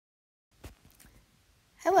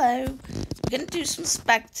Hello, we're going to do some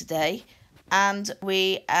SPAG today and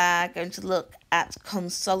we are going to look at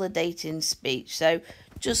consolidating speech. So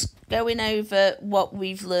just going over what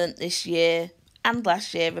we've learnt this year and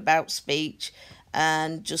last year about speech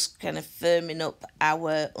and just kind of firming up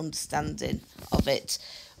our understanding of it.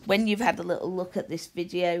 When you've had a little look at this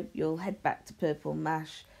video, you'll head back to Purple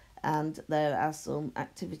Mash and there are some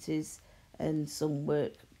activities and some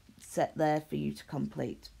work set there for you to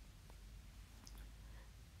complete.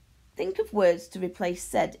 Think of words to replace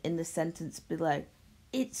said in the sentence below.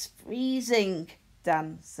 It's freezing,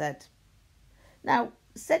 Dan said. Now,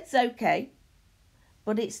 said's okay,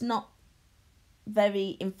 but it's not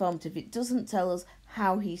very informative. It doesn't tell us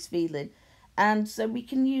how he's feeling. And so we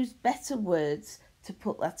can use better words to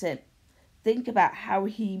put that in. Think about how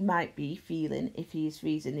he might be feeling if he is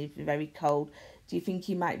freezing, if he's very cold. Do you think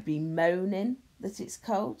he might be moaning that it's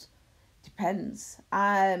cold? Depends.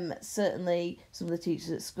 Certainly some of the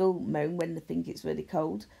teachers at school moan when they think it's really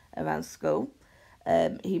cold around school.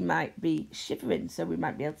 He might be shivering, so we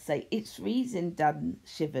might be able to say, it's freezing, Dan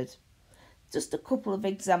shivered. Just a couple of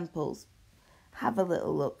examples. Have a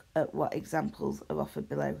little look at what examples are offered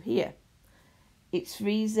below here. It's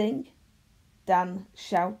freezing, Dan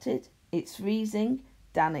shouted. It's freezing,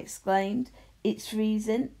 Dan exclaimed. It's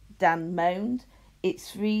freezing, Dan moaned.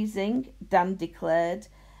 It's freezing, Dan declared.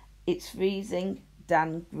 It's freezing,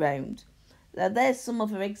 Dan groaned. Now there's some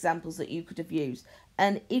other examples that you could have used.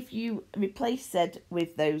 And if you replace said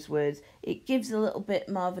with those words, it gives a little bit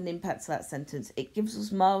more of an impact to that sentence. It gives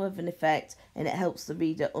us more of an effect and it helps the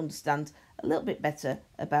reader understand a little bit better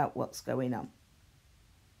about what's going on.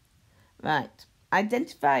 Right.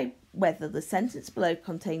 Identify whether the sentence below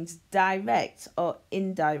contains direct or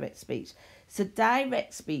indirect speech. So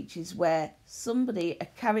direct speech is where somebody, a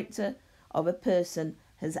character or a person,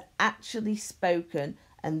 has actually spoken,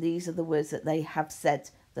 and these are the words that they have said,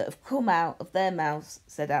 that have come out of their mouths,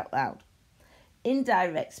 said out loud.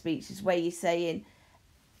 Indirect speech is where you're saying,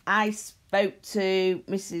 I spoke to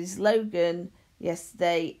Mrs. Logan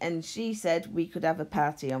yesterday and she said we could have a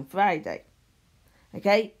party on Friday.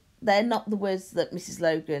 Okay, they're not the words that Mrs.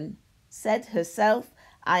 Logan said herself.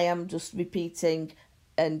 I am just repeating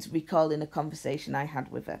and recalling a conversation I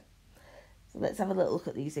had with her. So let's have a little look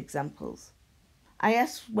at these examples. I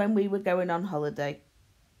asked when we were going on holiday.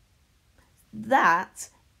 That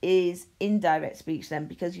is indirect speech then,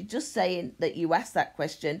 because you're just saying that you asked that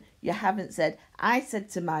question. You haven't said, I said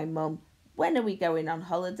to my mum, when are we going on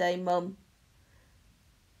holiday, mum?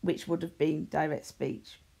 Which would have been direct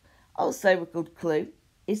speech. Also, a good clue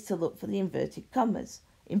is to look for the inverted commas.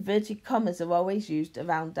 Inverted commas are always used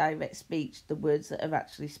around direct speech, the words that are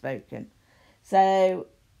actually spoken. So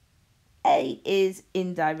A is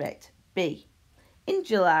indirect. B. In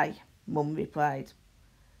July, Mum replied.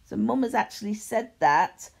 So Mum has actually said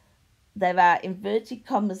that. There are inverted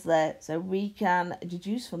commas there, so we can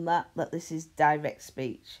deduce from that this is direct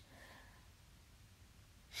speech.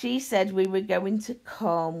 She said we were going to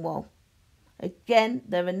Cornwall. Again,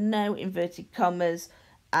 there are no inverted commas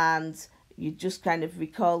and you're just kind of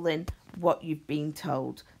recalling what you've been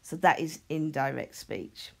told. So that is indirect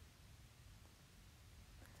speech.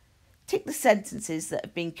 Tick the sentences that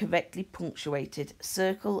have been correctly punctuated.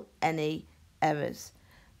 Circle any errors.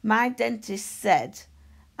 My dentist said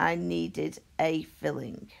I needed a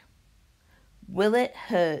filling. Will it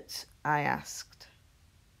hurt? I asked.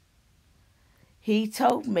 He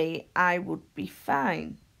told me I would be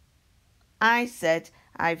fine. I said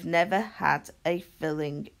I've never had a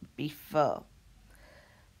filling before.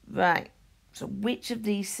 Right, so which of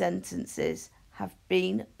these sentences have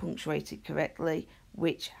been punctuated correctly?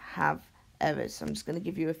 Which have errors? So I'm just going to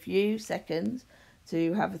give you a few seconds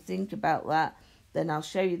to have a think about that. Then I'll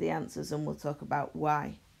show you the answers and we'll talk about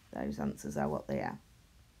why those answers are what they are.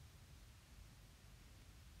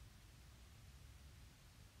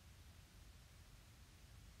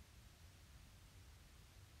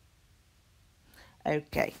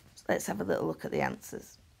 Okay, so let's have a little look at the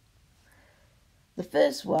answers. The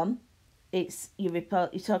first one,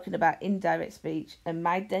 you're talking about indirect speech, and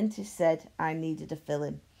my dentist said I needed a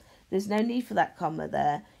filling. There's no need for that comma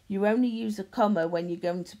there. You only use a comma when you're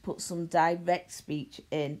going to put some direct speech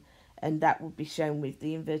in, and that will be shown with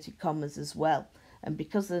the inverted commas as well. And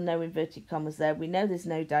because there are no inverted commas there, we know there's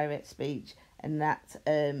no direct speech, and that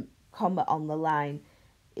comma on the line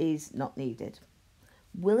is not needed.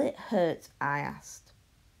 Will it hurt? I asked.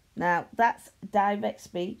 Now, that's direct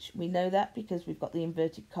speech. We know that because we've got the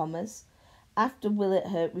inverted commas. After will it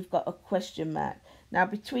hurt, we've got a question mark. Now,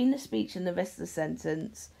 between the speech and the rest of the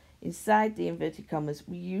sentence, inside the inverted commas,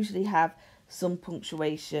 we usually have some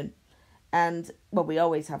punctuation. And, well, we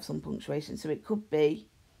always have some punctuation, so it could be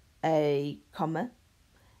a comma,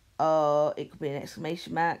 or it could be an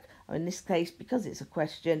exclamation mark, or in this case, because it's a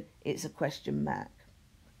question mark.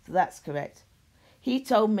 So that's correct. He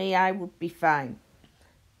told me I would be fine.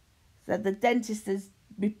 So the dentist has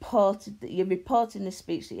reported that you're reporting the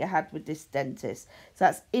speech that you had with this dentist. So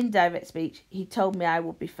that's indirect speech. He told me I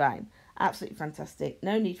would be fine. Absolutely fantastic.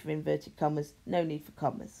 No need for inverted commas. No need for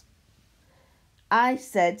commas. I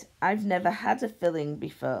said I've never had a filling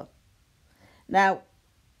before. Now,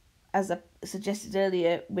 as I suggested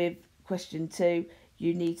earlier with question 2,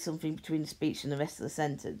 you need something between the speech and the rest of the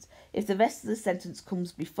sentence. If the rest of the sentence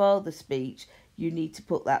comes before the speech, you need to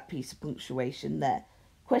put that piece of punctuation there.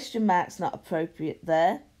 Question mark's not appropriate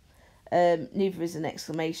there. Neither is an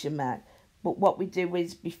exclamation mark. But what we do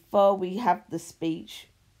is, before we have the speech,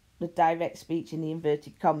 the direct speech in the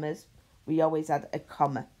inverted commas, we always add a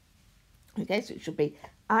comma. Okay, so it should be,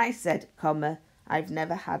 I said, comma, I've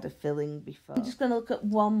never had a filling before. I'm just going to look at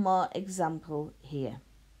one more example here.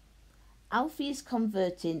 Alfie is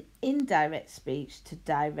converting indirect speech to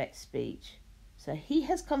direct speech. So he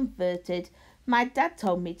has converted, my dad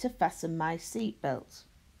told me to fasten my seatbelt.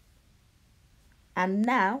 And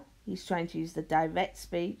now he's trying to use the direct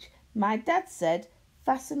speech. My dad said,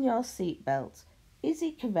 fasten your seatbelt. Is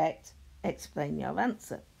he correct? Explain your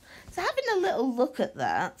answer. So having a little look at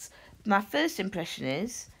that, my first impression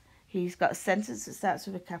is he's got a sentence that starts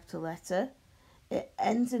with a capital letter. It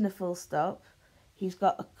ends in a full stop. He's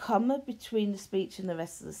got a comma between the speech and the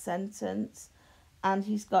rest of the sentence. And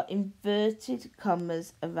he's got inverted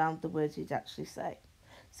commas around the words he'd actually say.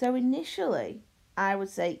 So initially, I would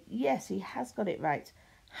say, yes, he has got it right.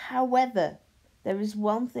 However, there is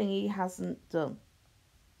one thing he hasn't done.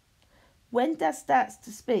 When Dad starts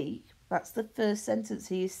to speak, that's the first sentence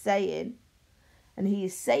he is saying. And he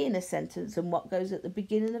is saying a sentence, and what goes at the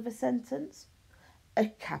beginning of a sentence? A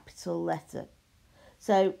capital letter.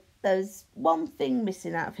 So there's one thing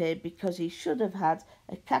missing out of here, because he should have had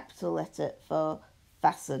a capital letter for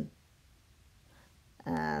fasten.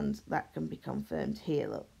 And that can be confirmed here,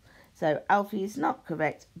 look. So Alfie is not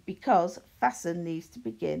correct, because fasten needs to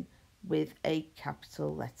begin with a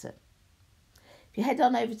capital letter. If you head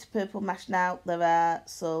on over to Purple Mash now, there are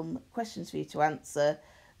some questions for you to answer.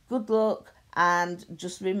 Good luck. And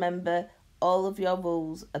just remember all of your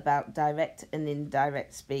rules about direct and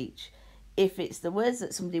indirect speech. If it's the words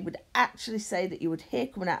that somebody would actually say that you would hear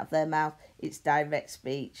coming out of their mouth, it's direct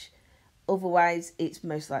speech. Otherwise, it's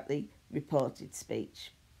most likely reported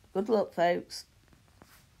speech. Good luck, folks.